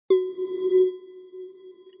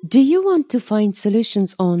Do you want to find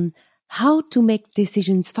solutions on how to make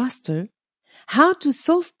decisions faster, how to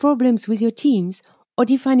solve problems with your teams, or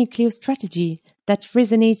define a clear strategy that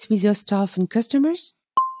resonates with your staff and customers?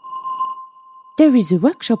 There is a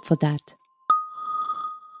workshop for that.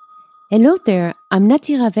 Hello there, I'm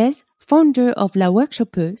Nati Ravez, founder of La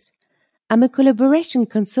Workshopeuse. I'm a collaboration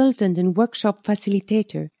consultant and workshop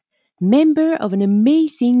facilitator, member of an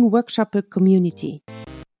amazing workshopper community.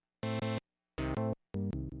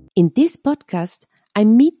 In this podcast, I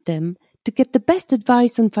meet them to get the best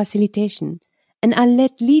advice on facilitation, and I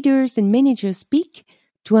let leaders and managers speak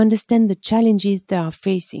to understand the challenges they are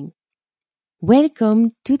facing.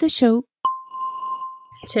 Welcome to the show.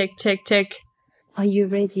 Check. Are you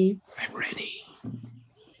ready? I'm ready.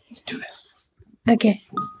 Let's do this. Okay.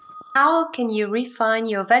 How can you refine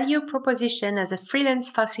your value proposition as a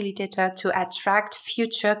freelance facilitator to attract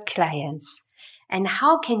future clients? And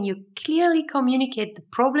how can you clearly communicate the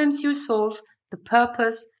problems you solve, the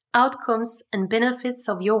purpose, outcomes, and benefits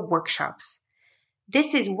of your workshops?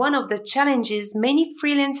 This is one of the challenges many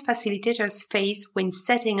freelance facilitators face when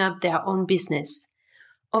setting up their own business.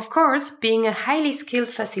 Of course, being a highly skilled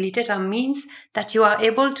facilitator means that you are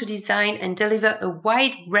able to design and deliver a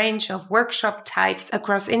wide range of workshop types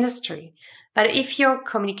across industry. But if your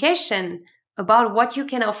communication about what you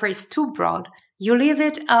can offer is too broad, you leave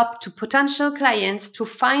it up to potential clients to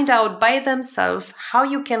find out by themselves how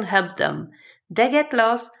you can help them. They get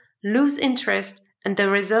lost, lose interest, and the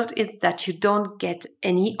result is that you don't get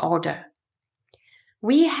any order.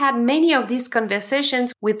 We had many of these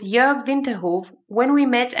conversations with Jörg Winterhoff when we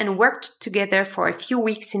met and worked together for a few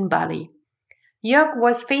weeks in Bali. Jörg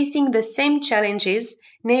was facing the same challenges,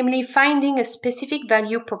 namely finding a specific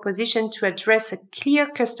value proposition to address a clear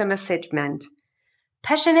customer segment.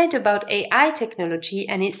 Passionate about AI technology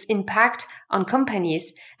and its impact on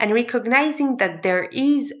companies and recognizing that there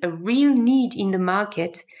is a real need in the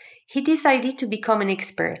market, he decided to become an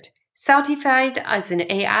expert, certified as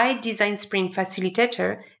an AI design sprint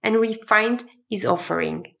facilitator, and refined his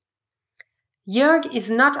offering. Jörg is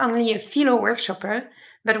not only a fellow workshopper,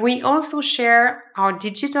 but we also share our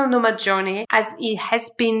digital nomad journey as he has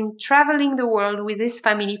been traveling the world with his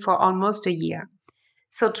family for almost a year.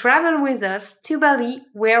 So travel with us to Bali,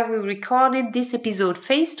 where we recorded this episode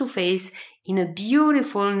face-to-face in a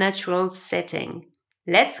beautiful natural setting.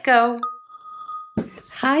 Let's go!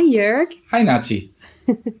 Hi, Jörg. Hi, Nati.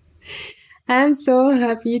 I'm so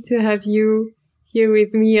happy to have you here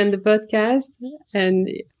with me on the podcast. And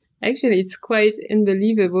actually, it's quite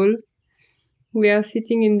unbelievable. We are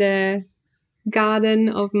sitting in the garden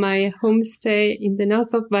of my homestay in the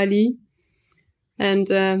north of Bali. And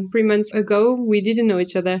 3 months ago, we didn't know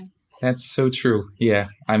each other. That's so true. Yeah,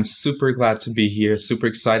 I'm super glad to be here. Super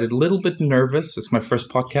excited. A little bit nervous. It's my first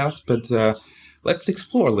podcast, but let's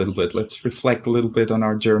explore a little bit. Let's reflect a little bit on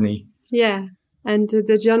our journey. Yeah. And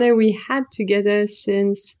the journey we had together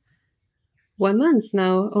since 1 month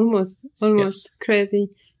now, almost Yes. Crazy.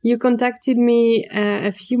 You contacted me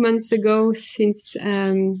a few months ago since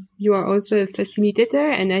you are also a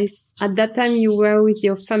facilitator. And at that time you were with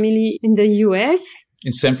your family in the US.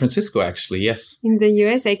 In San Francisco, actually, yes. In the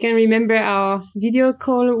US. I can remember our video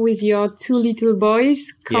call with your 2 little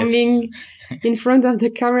boys coming in front of the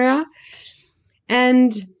camera.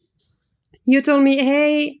 And you told me,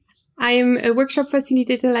 hey, I'm a workshop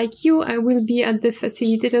facilitator like you. I will be at the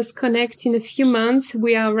Facilitators Connect in a few months.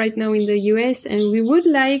 We are right now in the US and we would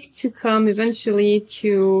like to come eventually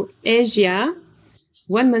to Asia.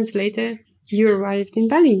 1 month later, you arrived in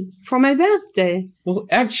Bali for my birthday. Well,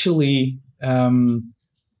 actually,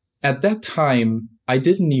 at that time, I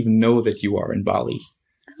didn't even know that you are in Bali.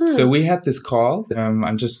 So we had this call.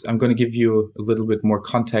 I'm going to give you a little bit more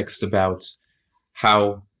context about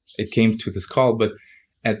how it came to this call, but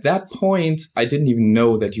at that point, I didn't even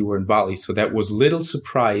know that you were in Bali, so that was little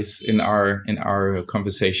surprise in our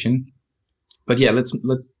conversation. But yeah,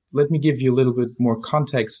 let me give you a little bit more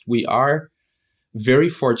context. We are very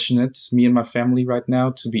fortunate, me and my family right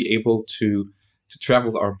now, to be able to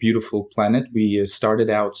travel our beautiful planet. We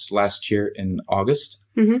started out last year in August,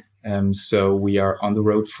 so we are on the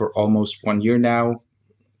road for almost 1 year now.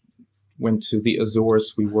 Went to the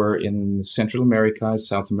Azores. We were in Central America,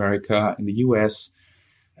 South America, in the US.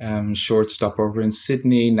 Short stopover in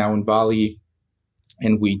Sydney, now in Bali.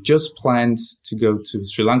 And we just planned to go to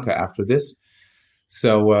Sri Lanka after this. So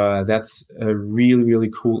that's a really, really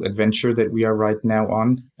cool adventure that we are right now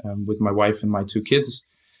on with my wife and my 2 kids.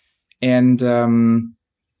 And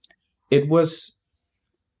it was,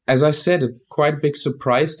 as I said, quite a big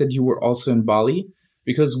surprise that you were also in Bali,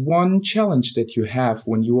 because one challenge that you have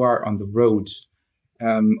when you are on the road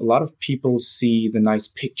a lot of people see the nice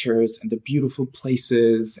pictures and the beautiful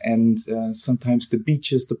places and sometimes the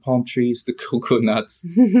beaches, the palm trees, the coconuts.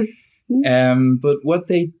 But what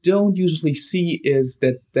they don't usually see is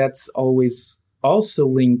that that's always also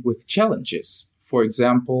linked with challenges. For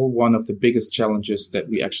example, one of the biggest challenges that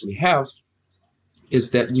we actually have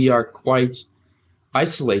is that we are quite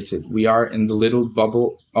isolated. We are in the little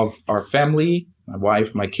bubble of our family, my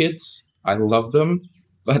wife, my kids. I love them,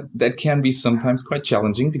 but that can be sometimes quite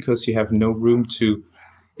challenging because you have no room to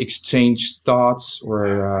exchange thoughts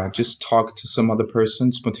or just talk to some other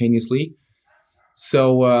person spontaneously.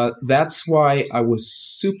 So that's why I was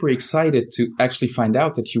super excited to actually find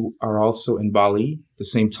out that you are also in Bali the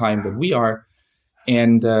same time that we are.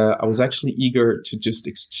 And I was actually eager to just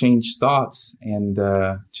exchange thoughts and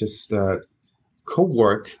just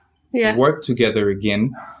co-work, work together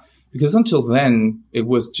again. Because until then, it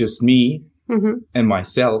was just me and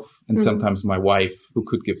myself and sometimes my wife who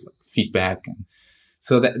could give feedback. And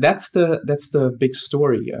so that's the big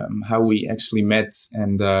story, how we actually met.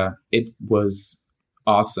 And it was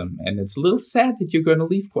awesome. And it's a little sad that you're going to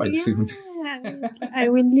leave quite soon. I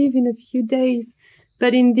will leave in a few days.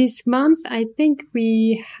 But in this month, I think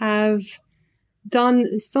we have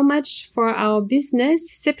done so much for our business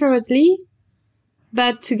separately,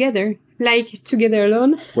 but together, like together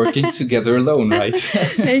alone. Working together alone, right?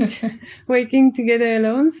 Like working together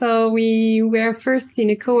alone. So we were first in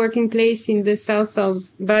a co-working place in the south of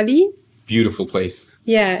Bali. Beautiful place.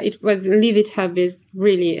 Yeah, it was Live It Hub is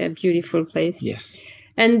really a beautiful place. Yes.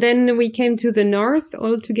 And then we came to the north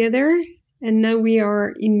all together. And now we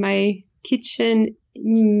are in my kitchen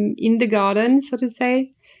in the garden, so to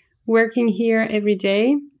say, working here every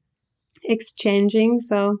day, exchanging.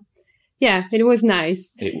 So yeah, it was nice.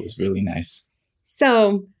 It was really nice.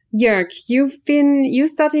 So Jörg, you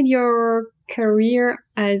started your career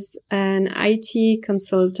as an IT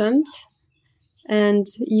consultant and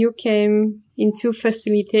you came into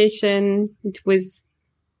facilitation. It was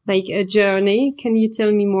like a journey. Can you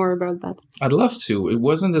tell me more about that? I'd love to. It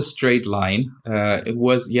wasn't a straight line. It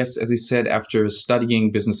was, yes, as you said, after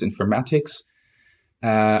studying business informatics,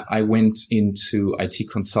 I went into IT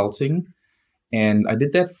consulting and I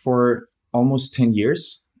did that for almost 10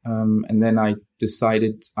 years. And then I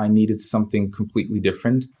decided I needed something completely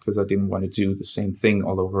different because I didn't want to do the same thing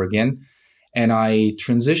all over again. And I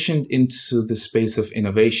transitioned into the space of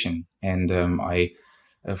innovation. And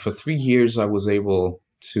for 3 years, I was able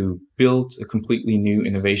to build a completely new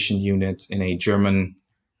innovation unit in a German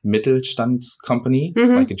Mittelstand company,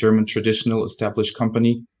 like a German traditional established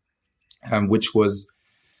company, which was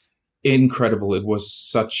incredible. It was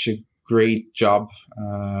such a great job.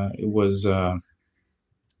 It was,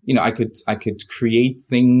 I could create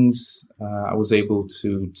things. I was able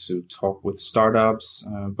to talk with startups,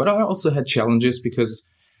 but I also had challenges because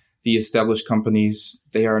the established companies,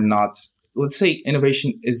 they are not, let's say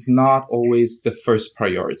innovation is not always the first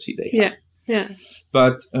priority they have. Yeah.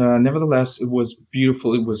 But nevertheless, it was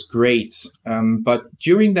beautiful. It was great. But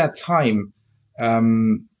during that time,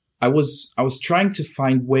 I was trying to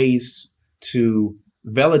find ways to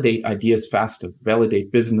validate ideas faster,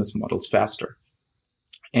 validate business models faster.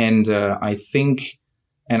 And I think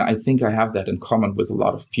I have that in common with a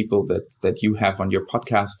lot of people that you have on your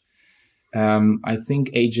podcast. I think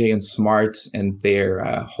AJ and Smart and their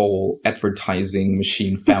whole advertising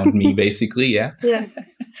machine found me basically. Yeah.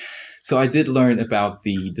 So I did learn about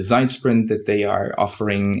the design sprint that they are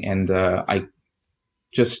offering, and I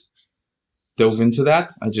just dove into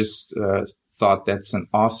that. I just thought that's an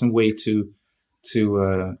awesome way to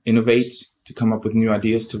innovate, to come up with new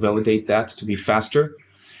ideas, to validate that, to be faster.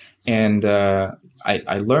 And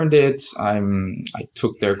I learned it. I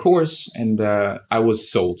took their course, and I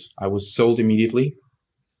was sold. I was sold immediately.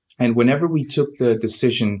 And whenever we took the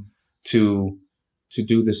decision to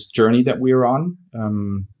do this journey that we are on,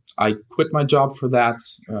 I quit my job for that.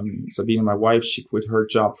 Sabine, my wife, she quit her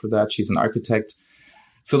job for that. She's an architect.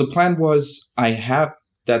 So the plan was I have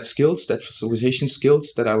that skills, that facilitation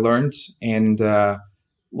skills that I learned, and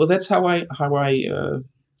that's how I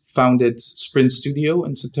founded Sprjnt Studio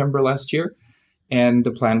in September last year. And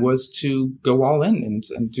the plan was to go all in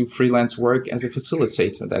and do freelance work as a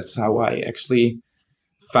facilitator. That's how I actually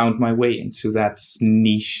found my way into that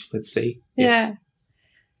niche, let's say. Yes. Yeah.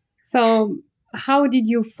 So how did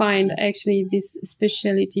you find actually this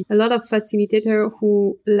specialty? A lot of facilitators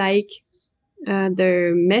who like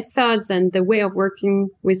the methods and the way of working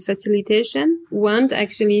with facilitation want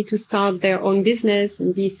actually to start their own business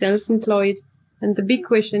and be self-employed. And the big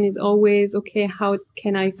question is always, okay, how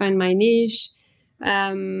can I find my niche?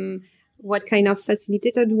 what kind of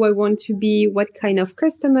facilitator do I want to be? What kind of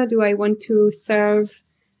customer do I want to serve?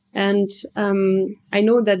 And I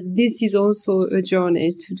know that this is also a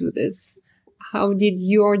journey to do this. How did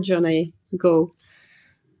your journey go?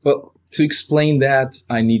 Well, to explain that,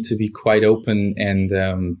 I need to be quite open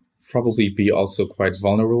and probably be also quite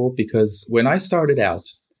vulnerable, because when I started out,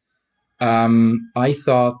 I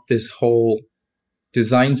thought this whole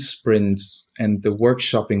design sprints and the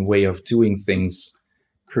workshopping way of doing things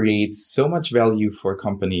creates so much value for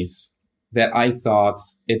companies that I thought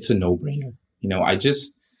it's a no-brainer. You know, I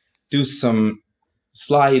just do some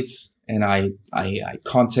slides and I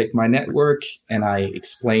contact my network and I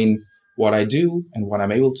explain what I do and what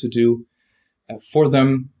I'm able to do for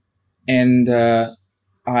them. And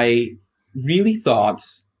I really thought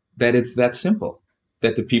that it's that simple,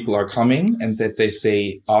 that the people are coming and that they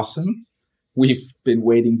say, awesome, we've been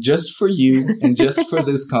waiting just for you and just for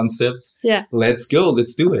this concept. Yeah. Let's go.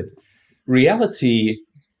 Let's do it. Reality,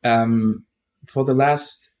 for the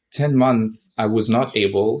last 10 months, I was not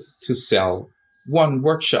able to sell one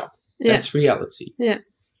workshop. Yeah. That's reality. Yeah.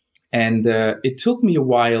 And it took me a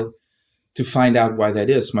while to find out why that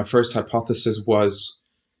is. My first hypothesis was,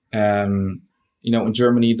 in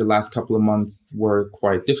Germany, the last couple of months were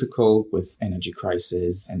quite difficult with energy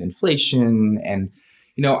crisis and inflation. And,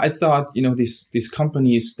 I thought, these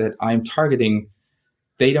companies that I'm targeting,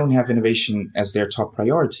 they don't have innovation as their top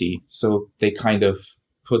priority. So they kind of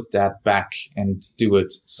put that back and do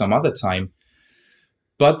it some other time.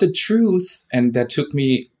 But the truth, and that took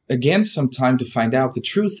me again some time to find out, the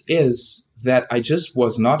truth is that I just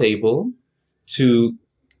was not able to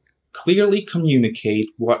clearly communicate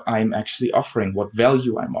what I'm actually offering, what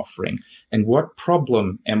value I'm offering, and what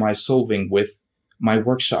problem am I solving with my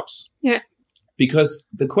workshops. Yeah. Because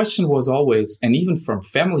the question was always, and even from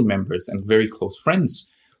family members and very close friends,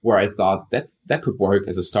 where I thought that could work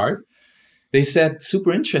as a start, they said,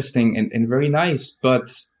 super interesting and very nice, but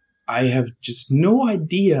I have just no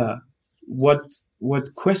idea what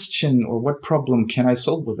question or what problem can I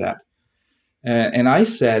solve with that. And I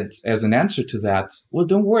said, as an answer to that, well,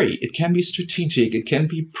 don't worry. It can be strategic. It can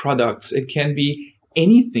be products. It can be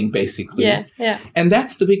anything, basically. Yeah, yeah. And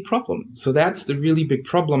that's the big problem. So that's the really big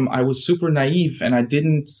problem. I was super naive and I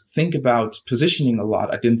didn't think about positioning a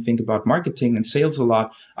lot. I didn't think about marketing and sales a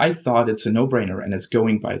lot. I thought it's a no-brainer and it's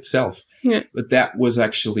going by itself. Yeah. But that was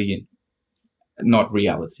actually not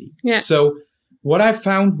reality. Yeah. So what I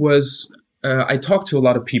found was I talked to a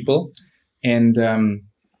lot of people and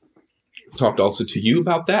talked also to you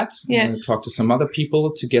about that. Yeah. Talked to some other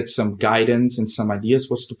people to get some guidance and some ideas.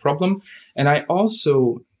 What's the problem? And I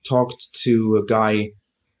also talked to a guy,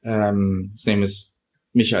 his name is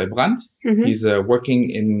Michael Brandt. Mm-hmm. He's working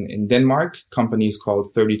in Denmark. Company is called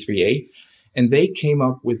 33A. And they came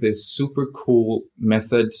up with this super cool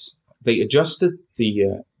method. They adjusted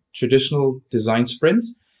the traditional design sprint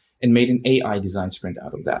and made an AI design sprint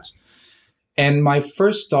out of that. And my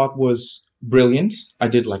first thought was, brilliant. I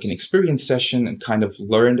did like an experience session and kind of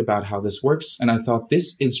learned about how this works. And I thought,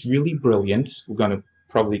 this is really brilliant. We're going to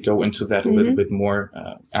probably go into that a little bit more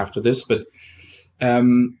after this. But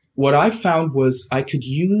what I found was I could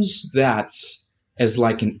use that as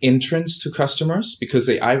like an entrance to customers, because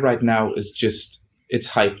AI right now is just,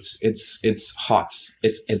 it's hyped. It's hot.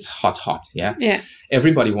 It's hot. Yeah. Yeah.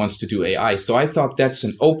 Everybody wants to do AI. So I thought that's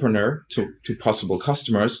an opener to possible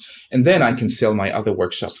customers. And then I can sell my other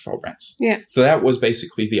workshop programs. Yeah. So that was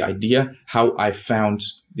basically the idea, how I found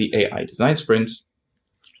the AI design sprint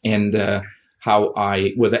and that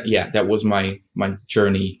was my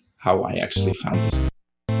journey, how I actually found this.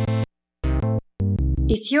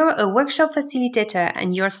 If you're a workshop facilitator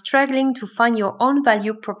and you're struggling to find your own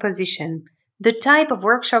value proposition, the type of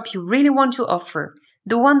workshop you really want to offer,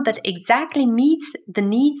 the one that exactly meets the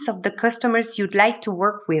needs of the customers you'd like to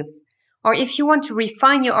work with, or if you want to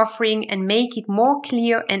refine your offering and make it more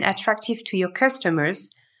clear and attractive to your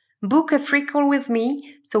customers, book a free call with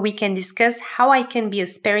me so we can discuss how I can be a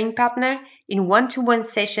sparring partner in one-to-one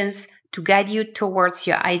sessions to guide you towards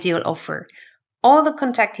your ideal offer. All the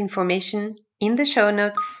contact information in the show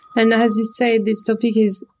notes. And as you say, this topic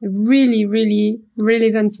is really, really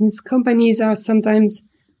relevant since companies are sometimes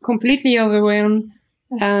completely overwhelmed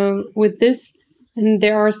with this. And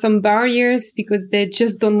there are some barriers because they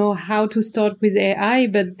just don't know how to start with AI.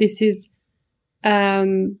 But this is a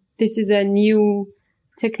new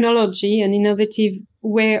technology, an innovative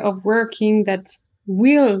way of working that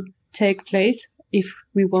will take place if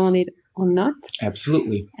we want it or not.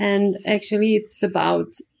 Absolutely. And actually it's about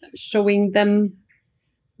showing them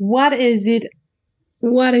what is AI,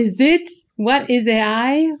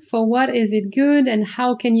 for what is it good, and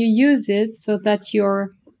how can you use it so that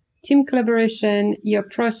your team collaboration, your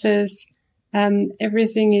process,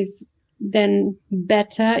 everything is then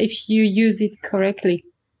better if you use it correctly.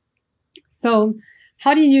 So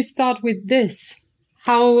how did you start with this?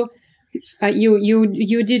 How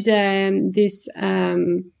you did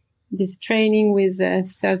this training with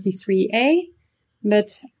 33A,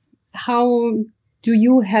 but how do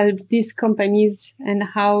you help these companies, and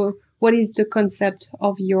what is the concept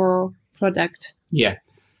of your product? Yeah,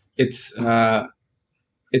 it's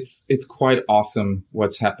quite awesome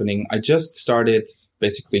what's happening. I just started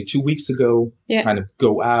basically 2 weeks ago, kind of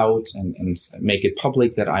go out and make it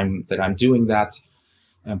public that I'm doing that,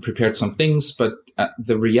 and prepared some things. But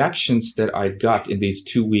the reactions that I got in these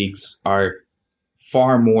 2 weeks are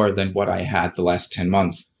far more than what I had the last 10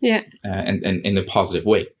 months. Yeah. And in a positive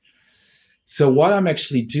way. So what I'm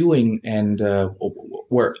actually doing, and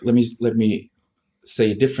let me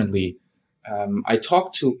say it differently. I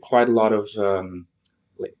talk to quite a lot of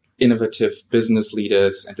innovative business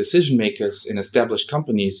leaders and decision makers in established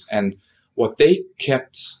companies, and what they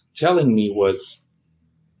kept telling me was,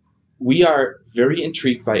 we are very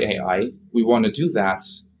intrigued by AI. We want to do that.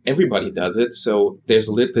 Everybody does it. So there's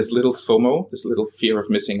this little FOMO, this little fear of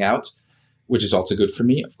missing out, which is also good for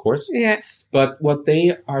me, of course. Yeah. But what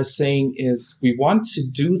they are saying is, we want to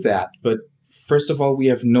do that, but first of all, we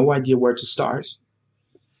have no idea where to start.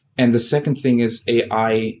 And the second thing is,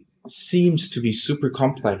 AI seems to be super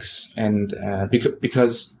complex, and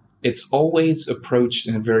because it's always approached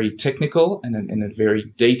in a very technical and in a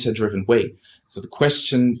very data-driven way. So the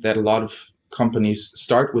question that a lot of companies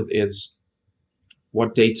start with is,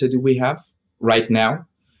 what data do we have right now?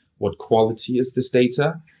 What quality is this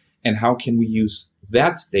data? And how can we use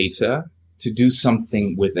that data to do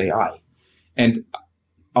something with AI? And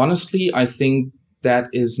honestly, I think that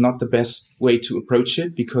is not the best way to approach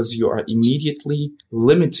it, because you are immediately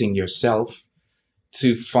limiting yourself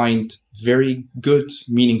to find very good,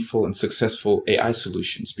 meaningful, and successful AI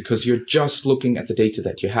solutions, because you're just looking at the data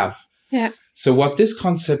that you have. Yeah. So what this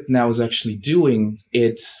concept now is actually doing,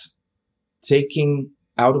 it's taking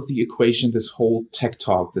out of the equation this whole tech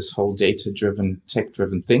talk, this whole data-driven,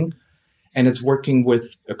 tech-driven thing, and it's working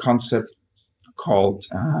with a concept called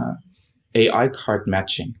AI card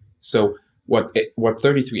matching. So what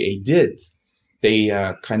 33A did, they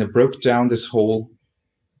kind of broke down this whole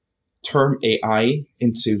term AI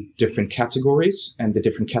into different categories, and the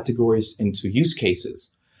different categories into use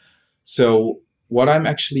cases. So what I'm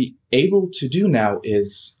actually able to do now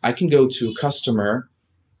is, I can go to a customer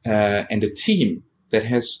and a team that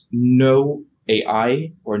has no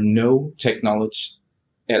AI or no tech knowledge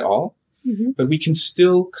at all, but we can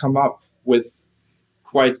still come up with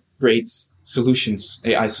quite great solutions,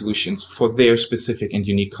 AI solutions, for their specific and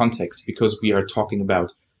unique context, because we are talking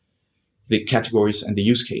about the categories and the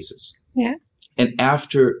use cases. Yeah. And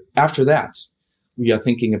after that, we are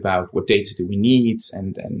thinking about what data do we need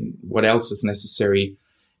and what else is necessary.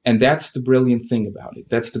 And that's the brilliant thing about it.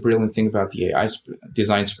 That's the brilliant thing about the AI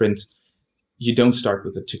design sprint. You don't start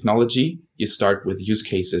with the technology. You start with use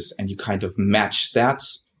cases, and you kind of match that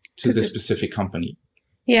to the specific company.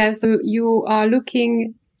 Yeah. So you are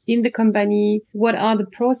looking in the company, what are the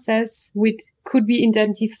process which could be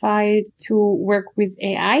identified to work with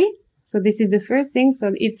AI? So this is the first thing.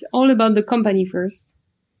 So it's all about the company first.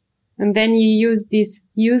 And then you use this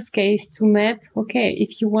use case to map, okay,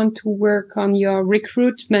 if you want to work on your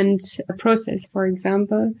recruitment process, for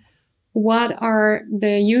example, what are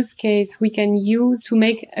the use case we can use to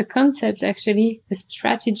make a concept, actually, a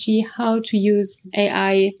strategy, how to use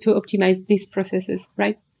AI to optimize these processes,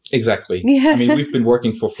 right? Exactly. Yeah. I mean, we've been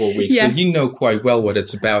working for 4 weeks, so you know quite well what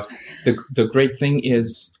it's about. The great thing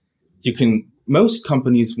is, most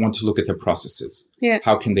companies want to look at their processes. Yeah.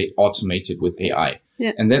 How can they automate it with AI?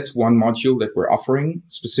 Yeah. And that's one module that we're offering,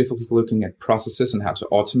 specifically looking at processes and how to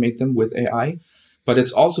automate them with AI. But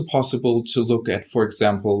it's also possible to look at, for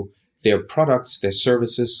example, their products, their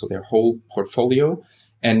services, so their whole portfolio,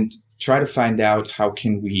 and try to find out how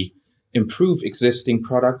can we improve existing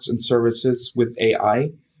products and services with AI,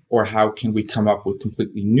 or how can we come up with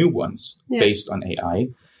completely new ones based on AI.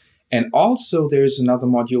 And also there's another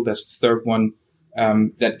module, that's the third one,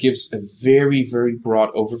 that gives a very, very broad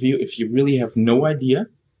overview. If you really have no idea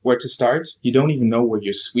where to start, you don't even know where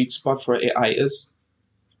your sweet spot for AI is,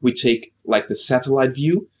 we take like the satellite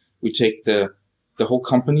view, we take the whole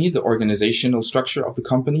company, the organizational structure of the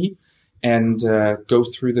company, and go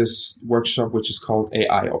through this workshop, which is called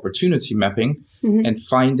AI opportunity mapping, and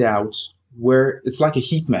find out where it's like a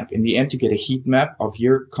heat map. In the end, you get a heat map of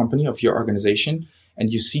your company, of your organization, and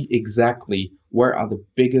you see exactly where are the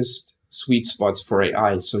biggest sweet spots for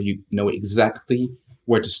AI. So you know exactly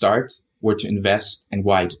where to start where to invest, and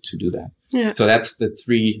why to do that. Yeah. So that's the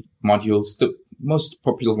 3 modules. The most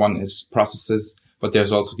popular one is processes, but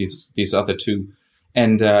there's also these other 2.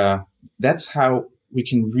 And that's how we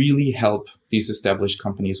can really help these established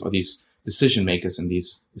companies or these decision makers in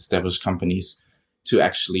these established companies to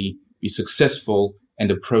actually be successful and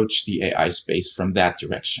approach the AI space from that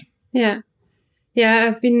direction. Yeah. Yeah,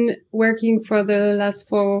 I've been working for the last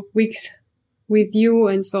 4 weeks with you.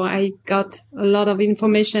 And so I got a lot of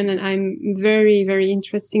information, and I'm very, very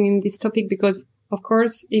interested in this topic because, of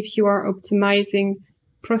course, if you are optimizing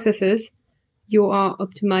processes, you are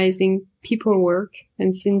optimizing people work.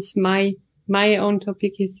 And since my own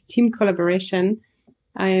topic is team collaboration,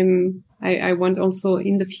 I want also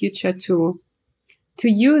in the future to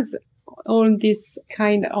use all this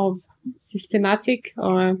kind of systematic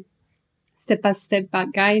or step-by-step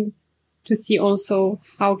guide to see also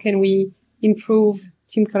how can we improve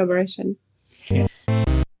team collaboration. Yes.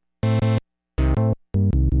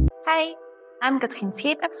 Hi, I'm Katrien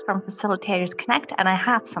Schepers from Facilitators Connect, and I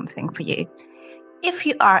have something for you. If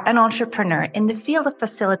you are an entrepreneur in the field of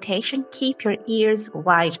facilitation, keep your ears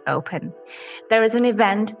wide open. There is an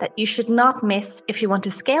event that you should not miss if you want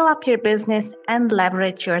to scale up your business and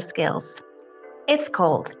leverage your skills. It's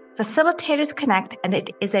called Facilitators Connect, and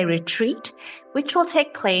it is a retreat which will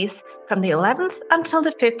take place from the 11th until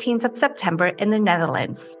the 15th of September in the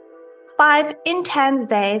Netherlands. 5 intense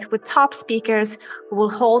days with top speakers who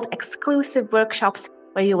will hold exclusive workshops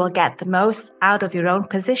where you will get the most out of your own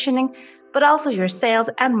positioning, but also your sales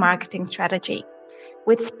and marketing strategy,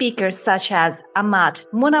 with speakers such as Ahmad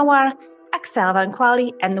Munawar, Axel Van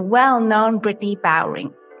Quali, and well-known Brittany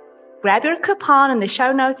Bowring. Grab your coupon in the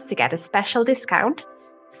show notes to get a special discount.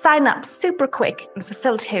 Sign up super quick on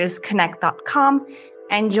facilitatorsconnect.com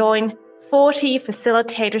and join 40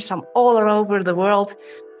 facilitators from all over the world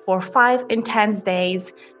for 5 intense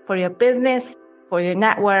days for your business, for your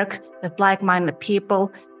network with like-minded people,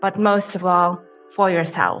 but most of all, for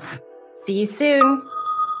yourself. See you soon.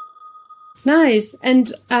 Nice.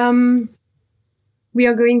 And we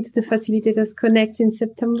are going to the Facilitators Connect in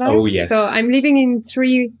September. Oh, yes. So I'm leaving in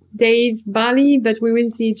 3 days Bali, but we will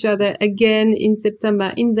see each other again in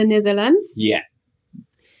September in the Netherlands. Yeah.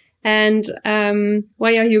 And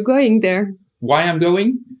why are you going there? Why I'm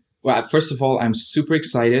going? Well, first of all, I'm super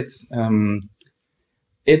excited.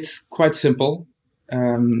 It's quite simple.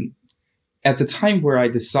 At the time where I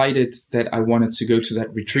decided that I wanted to go to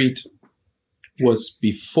that retreat was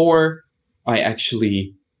before I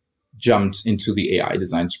actually jumped into the AI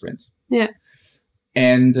design sprint. Yeah.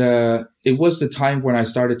 And it was the time when I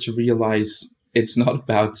started to realize it's not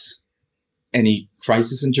about any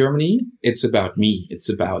crisis in Germany. It's about me. It's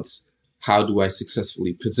about how do I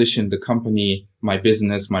successfully position the company, my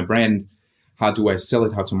business, my brand? How do I sell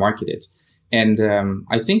it? How to market it? And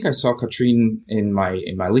I think I saw Katrien in my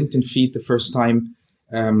LinkedIn feed the first time.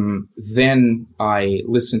 Then I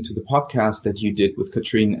listened to the podcast that you did with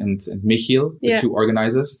Katrien and Michiel, the 2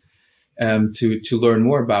 organizers, to learn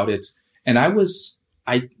more about it. And I was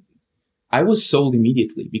sold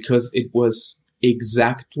immediately because it was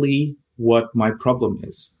exactly what my problem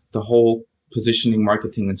is. The whole positioning,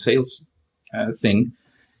 marketing, and sales thing,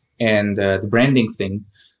 and the branding thing.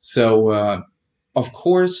 So, of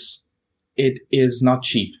course, it is not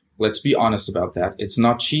cheap. Let's be honest about that. It's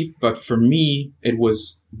not cheap, but for me, it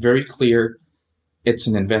was very clear. It's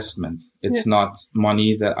an investment. It's not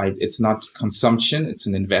money it's not consumption. It's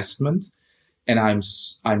an investment. And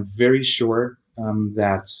I'm very sure,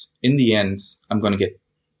 that in the end, I'm going to get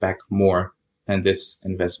back more than this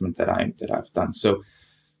investment that I've done. So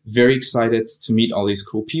very excited to meet all these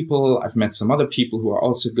cool people. I've met some other people who are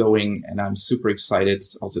also going, and I'm super excited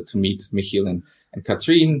also to meet Michiel and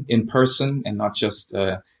Katrien in person and not just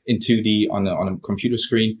in 2D on a computer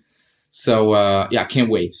screen. So can't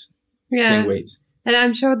wait. Yeah. Can't wait. And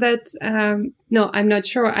I'm sure that no, I'm not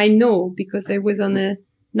sure. I know because I was on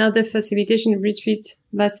another facilitation retreat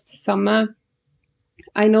last summer.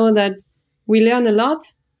 I know that we learn a lot.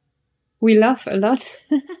 We laugh a lot.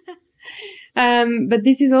 But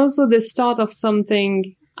this is also the start of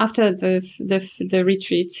something after the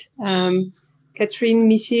retreat. Katrien,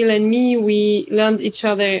 Michiel, and me, we learned each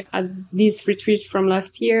other at this retreat from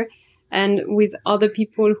last year, and with other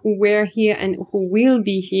people who were here and who will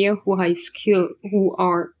be here, who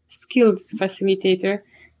are skilled facilitator.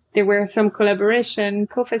 There were some collaboration,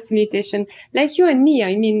 co-facilitation, like you and me.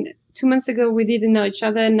 I mean, 2 months ago, we didn't know each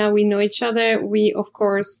other. Now we know each other. We, of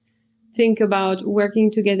course, think about working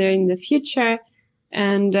together in the future.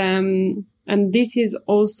 And this is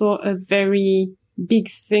also a very big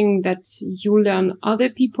thing that you learn other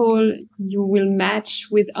people, you will match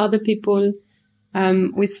with other people.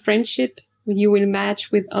 with friendship. You will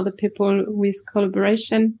match with other people with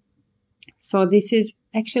collaboration. So this is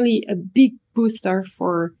actually a big booster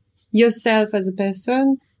for yourself as a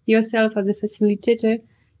person, yourself as a facilitator,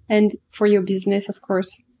 and for your business, of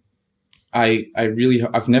course.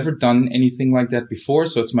 I've never done anything like that before.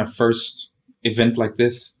 So it's my first event like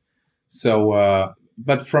this. So,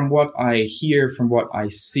 but from what I hear, from what I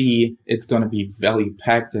see, it's going to be value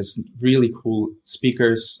packed. There's really cool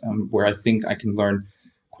speakers, where I think I can learn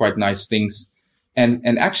quite nice things.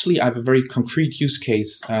 And actually I have a very concrete use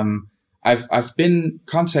case. I've been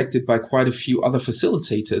contacted by quite a few other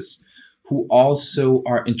facilitators who also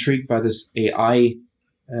are intrigued by this AI,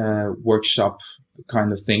 workshop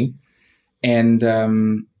kind of thing. And,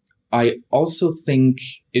 I also think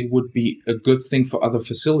it would be a good thing for other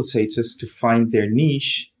facilitators to find their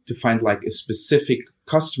niche, to find like a specific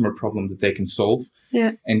customer problem that they can solve,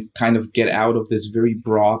 and kind of get out of this very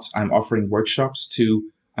broad, I'm offering workshops, to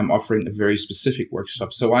I'm offering a very specific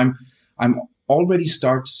workshop. So I'm already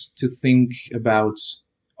start to think about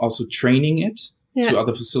also training it to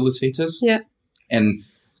other facilitators, and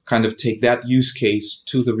kind of take that use case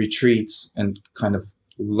to the retreats and kind of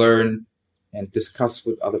learn and discuss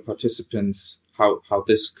with other participants how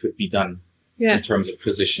this could be done in terms of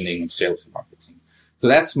positioning and sales and marketing. So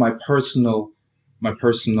that's my personal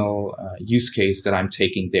use case that I'm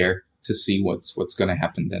taking there to see what's going to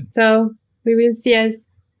happen then. So we will see us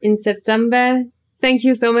in September. Thank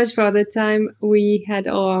you so much for the time we had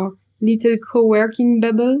our little co-working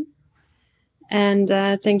bubble. And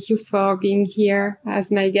thank you for being here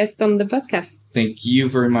as my guest on the podcast. Thank you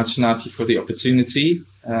very much, Nati, for the opportunity.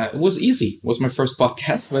 It was easy. It was my first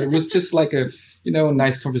podcast, but it was just like a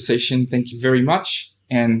nice conversation. Thank you very much.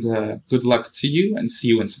 And good luck to you, and see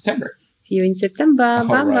you in September. See you in September.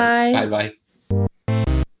 Bye-bye. Bye-bye.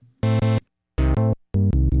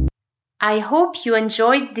 I hope you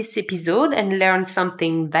enjoyed this episode and learned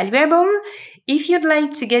something valuable. If you'd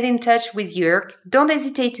like to get in touch with Jörg, don't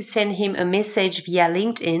hesitate to send him a message via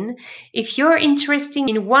LinkedIn. If you're interested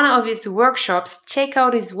in one of his workshops, check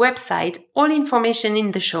out his website, all information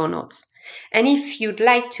in the show notes. And if you'd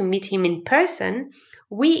like to meet him in person,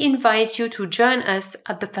 we invite you to join us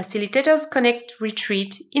at the Facilitators Connect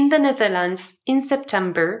retreat in the Netherlands in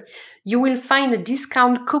September. You will find a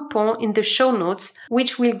discount coupon in the show notes,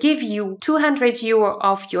 which will give you €200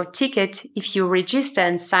 off your ticket if you register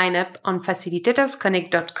and sign up on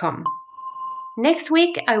facilitatorsconnect.com. Next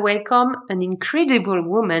week, I welcome an incredible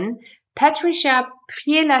woman, Patricia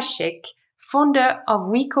Pielachek, founder of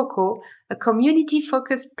WeCoco, a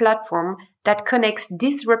community-focused platform that connects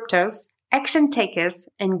disruptors, action takers,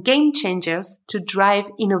 and game changers to drive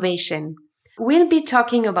innovation. We'll be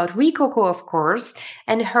talking about WeCoco, of course,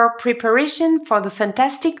 and her preparation for the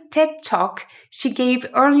fantastic TED Talk she gave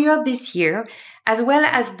earlier this year, as well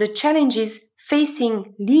as the challenges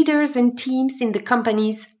facing leaders and teams in the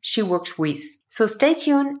companies she works with. So stay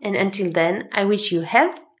tuned, and until then, I wish you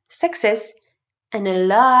health, success, and a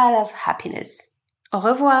lot of happiness. Au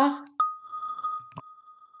revoir!